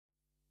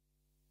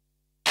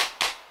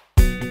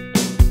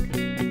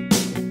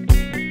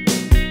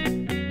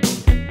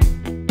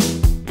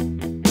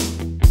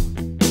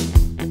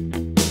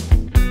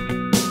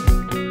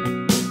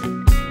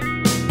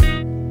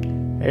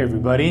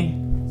everybody.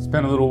 It's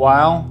been a little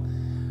while.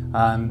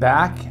 I'm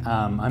back.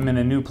 I'm in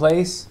a new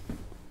place.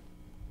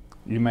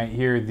 You might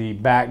hear the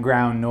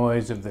background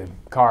noise of the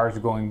cars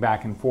going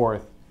back and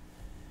forth.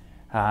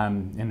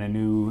 In a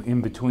new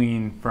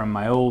in-between from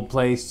my old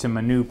place to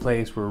my new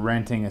place. We're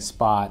renting a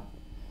spot.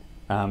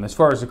 As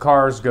far as the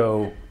cars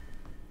go,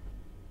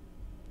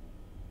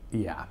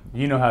 yeah,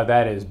 you know how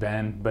that is,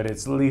 Ben, but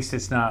at least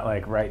it's not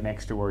like right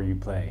next to where you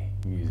play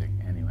music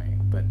anyway.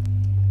 But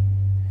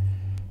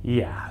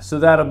yeah, so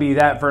that'll be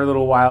that for a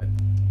little while.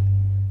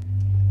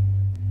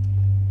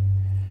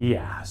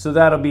 Yeah, so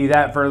that'll be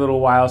that for a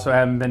little while, so I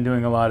haven't been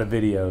doing a lot of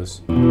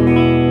videos.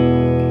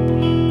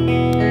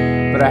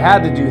 But I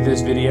had to do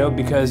this video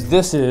because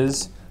this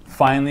is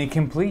finally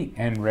complete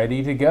and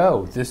ready to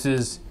go. This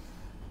is,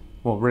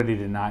 well, ready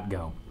to not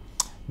go.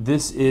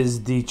 This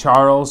is the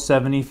Charles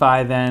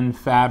 75N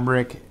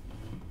Fabric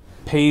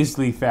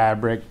Paisley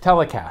Fabric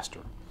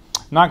Telecaster.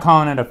 I'm not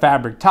calling it a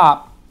fabric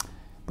top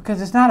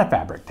because it's not a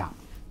fabric top.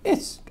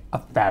 It's a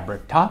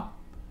fabric top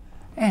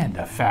and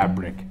a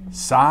fabric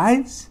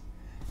sides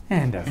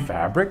and a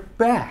fabric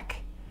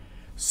back.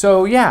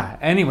 So yeah,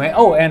 anyway,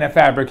 oh, and a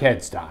fabric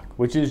headstock,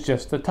 which is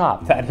just the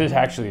top. That is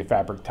actually a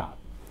fabric top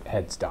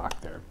headstock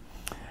there.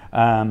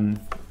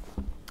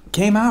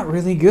 Came out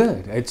really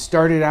good. It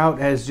started out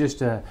as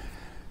just a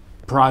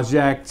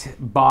project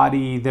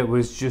body that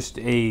was just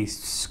a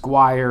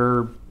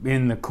squire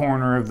in the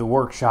corner of the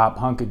workshop,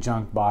 hunk of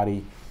junk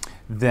body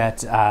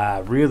that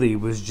really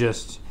was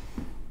just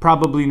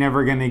probably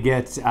never going to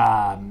get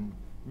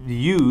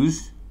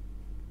used.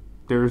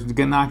 There's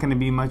not going to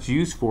be much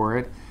use for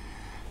it.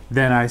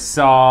 Then I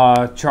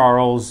saw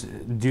Charles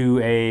do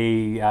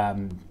a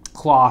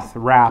cloth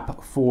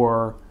wrap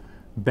for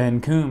Ben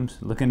Coombs.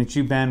 Looking at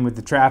you, Ben, with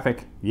the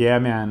traffic. Yeah,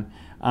 man.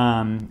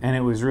 And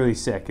it was really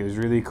sick. It was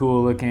really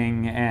cool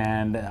looking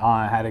and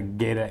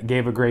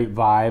gave a great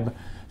vibe.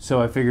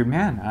 So I figured,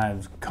 man,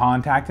 I'd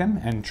contact him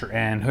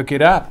and hook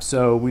it up.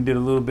 So we did a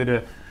little bit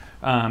of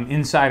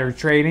insider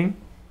trading.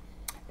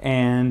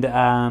 And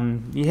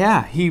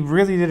yeah, he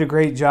really did a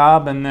great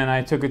job. And then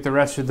I took it the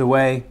rest of the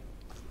way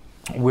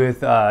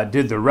with,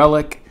 did the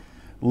relic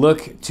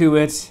look to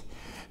it,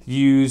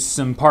 used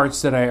some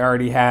parts that I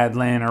already had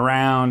laying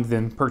around,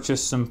 then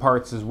purchased some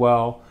parts as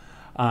well.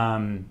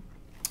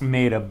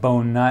 Made a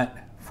bone nut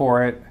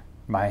for it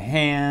by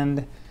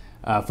hand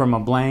from a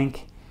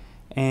blank.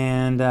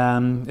 And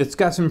it's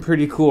got some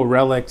pretty cool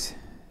relic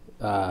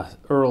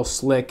Earl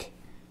Slick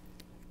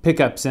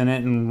pickups in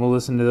it, and we'll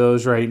listen to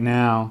those right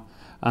now.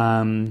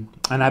 And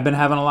I've been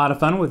having a lot of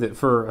fun with it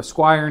for a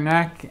squire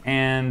neck,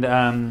 and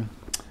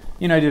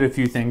you know, I did a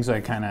few things. I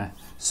kind of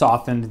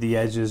softened the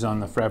edges on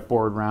the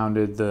fretboard,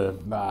 rounded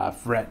the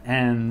fret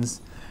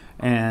ends,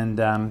 and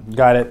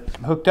got it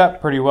hooked up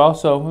pretty well.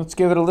 So let's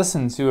give it a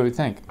listen and see what we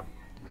think.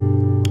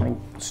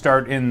 I'll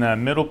start in the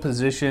middle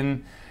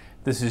position.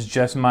 This is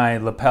just my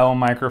lapel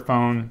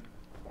microphone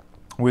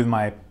with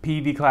my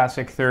PV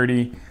Classic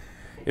 30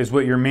 is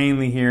what you're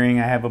mainly hearing.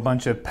 I have a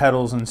bunch of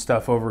pedals and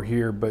stuff over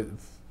here, but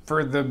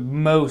for the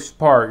most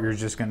part, you're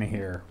just going to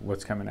hear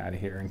what's coming out of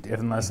here.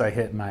 Unless I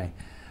hit my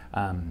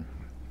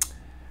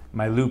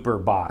my looper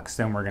box,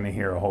 then we're going to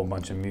hear a whole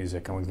bunch of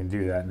music, and we can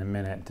do that in a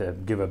minute to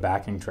give a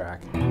backing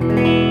track.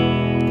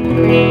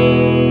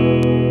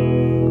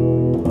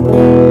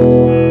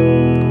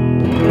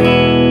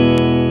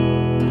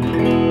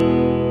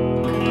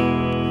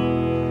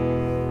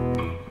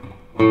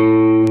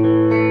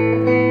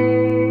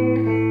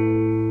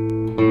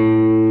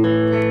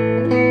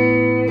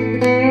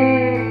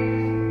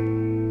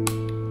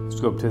 Let's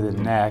go up to the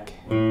neck.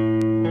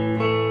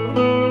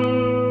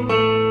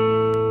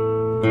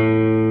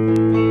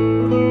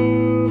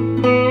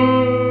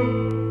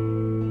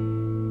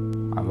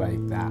 I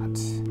like that.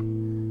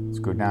 Let's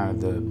go down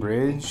to the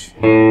bridge.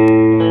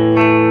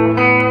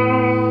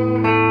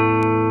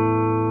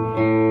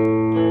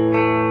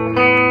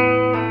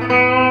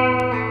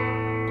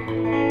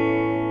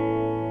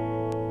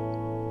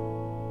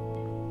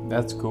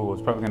 That's cool.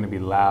 It's probably going to be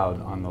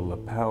loud on the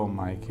lapel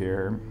mic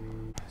here.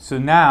 So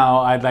now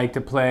I'd like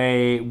to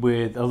play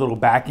with a little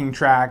backing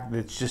track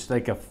that's just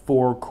like a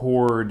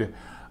 4-chord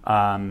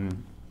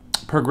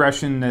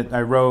progression that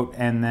I wrote,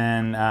 and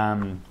then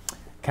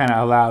kind of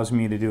allows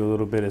me to do a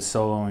little bit of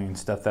soloing and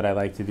stuff that I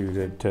like to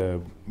do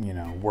to you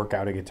know, work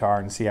out a guitar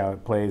and see how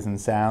it plays and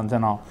sounds.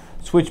 And I'll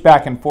switch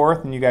back and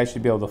forth, and you guys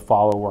should be able to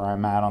follow where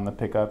I'm at on the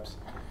pickups.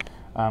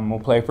 We'll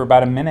play for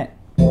about a minute.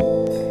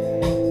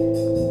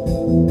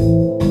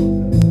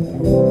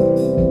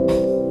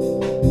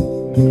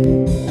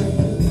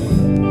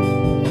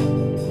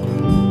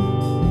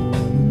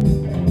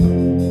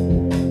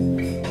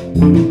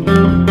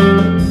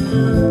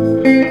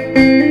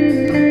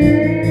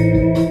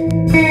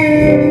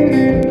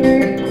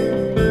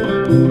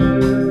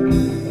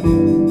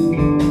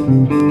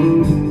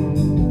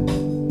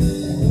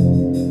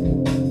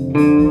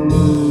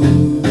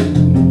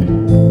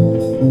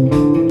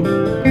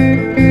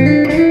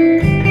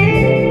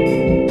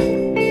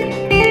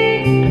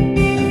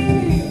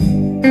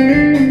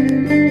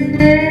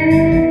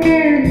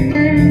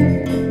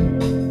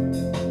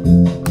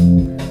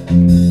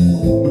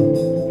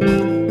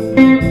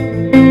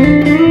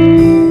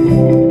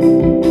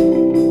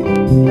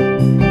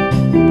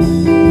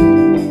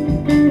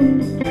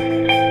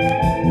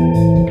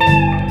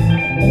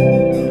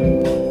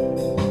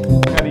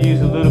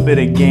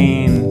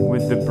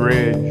 with the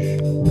bridge.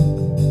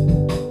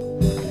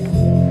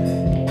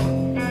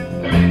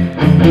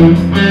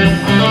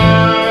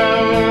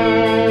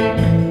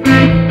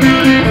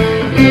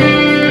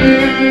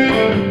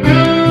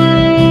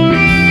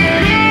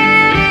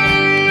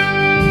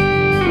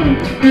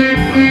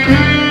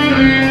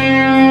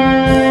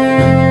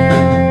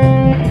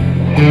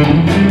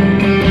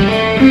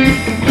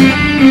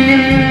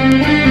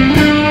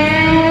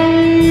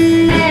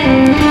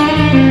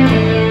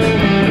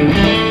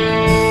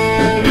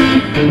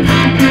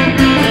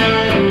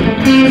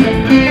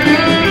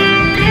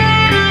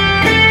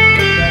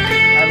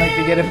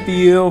 Get a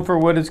feel for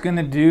what it's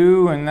gonna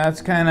do, and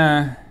that's kind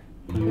of,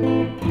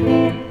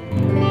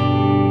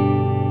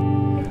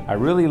 I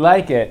really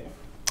like it.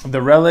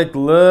 The relic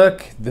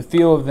look, the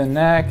feel of the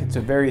neck. It's a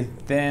very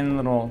thin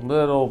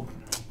little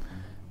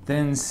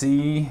thin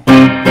C.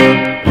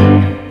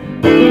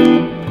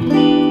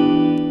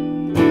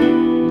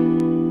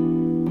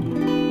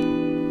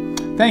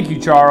 Thank you,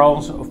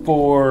 Charles,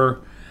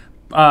 for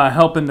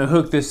helping to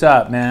hook this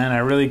up, man. I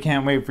really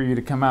can't wait for you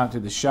to come out to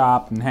the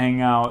shop and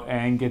hang out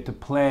and get to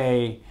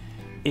play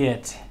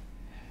it.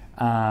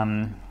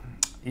 Yeah,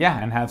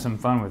 and have some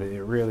fun with it.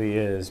 It really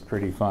is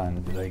pretty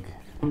fun. Like,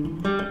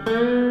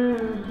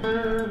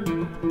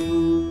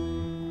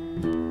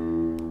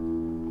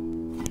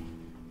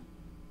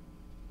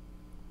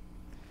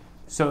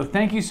 so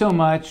thank you so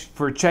much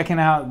for checking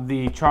out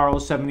the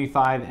Charles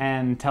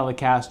 75N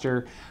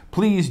Telecaster.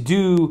 Please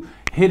do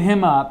hit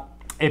him up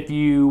if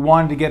you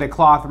wanted to get a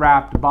cloth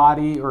wrapped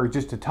body, or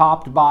just a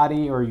topped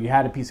body, or you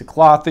had a piece of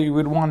cloth that you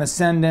would want to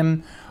send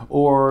him,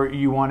 or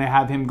you want to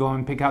have him go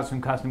and pick out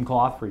some custom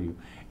cloth for you.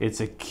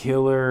 It's a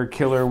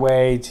killer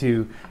way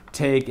to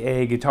take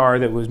a guitar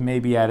that was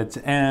maybe at its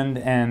end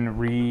and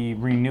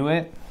renew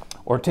it,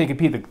 or take a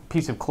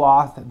piece of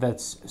cloth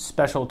that's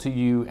special to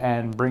you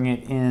and bring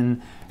it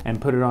in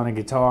and put it on a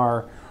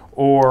guitar,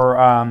 or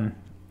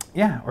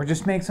yeah, or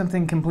just make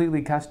something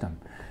completely custom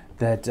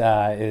that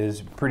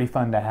is pretty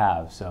fun to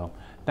have. So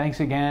thanks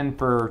again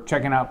for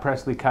checking out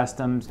Pressley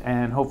Customs,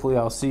 and hopefully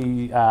I'll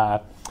see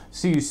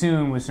you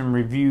soon with some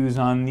reviews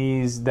on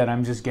these that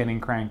I'm just getting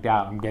cranked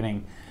out. I'm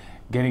getting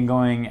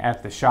going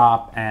at the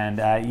shop,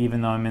 and even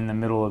though I'm in the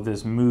middle of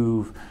this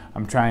move,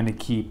 I'm trying to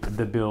keep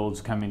the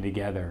builds coming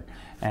together,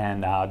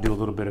 and I'll do a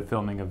little bit of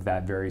filming of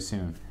that very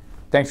soon.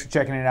 Thanks for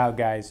checking it out,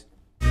 guys.